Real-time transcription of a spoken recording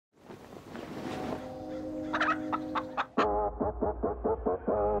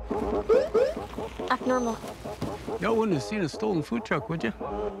Act normal. Y'all wouldn't have seen a stolen food truck, would you?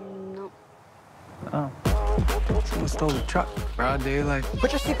 No. Oh. Someone stole the truck. Broad daylight.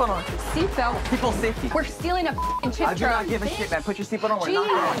 Put your seatbelt on. Seatbelt? People's safety. We're stealing a f***ing chip I do not give a shit, man. Put your seatbelt on. We're not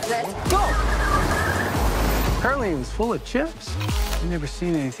going. Jesus. Go! Apparently it was full of chips. I've never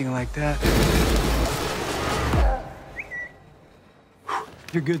seen anything like that.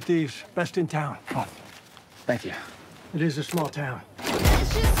 You're good thieves. Best in town. Oh, thank you. It is a small town.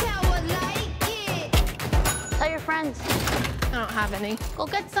 That's just how I like it. Tell your friends. I don't have any. Go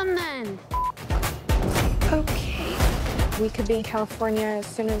get some then. Okay. We could be in California as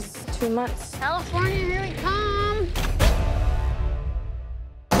soon as 2 months. California, here we come.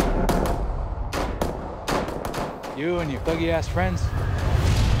 You and your thuggy-ass friends,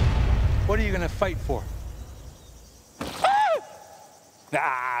 what are you gonna fight for?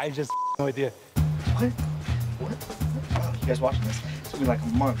 I just with you. What? You guys watching this? It's gonna be like a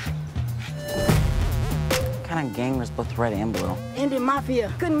month. What kind of gang was both red and blue? Indian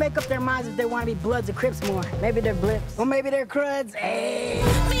Mafia couldn't make up their minds if they want to be Bloods or Crips more. Maybe they're Blips, or maybe they're Cruds. Hey.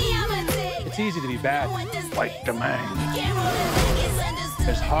 It's easy to be bad. Fight the man.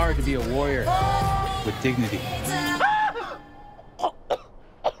 It's hard to be a warrior with dignity.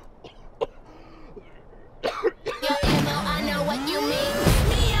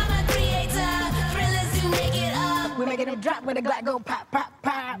 We're making it drop when the Glock go pop, pop,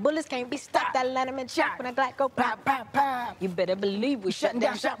 pop. Bullets can't be stopped. That Letterman shot when the Glock go pop, pop, pop. You better believe we shutting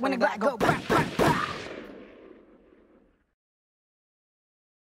down shop when the Glock go pop, pop, pop.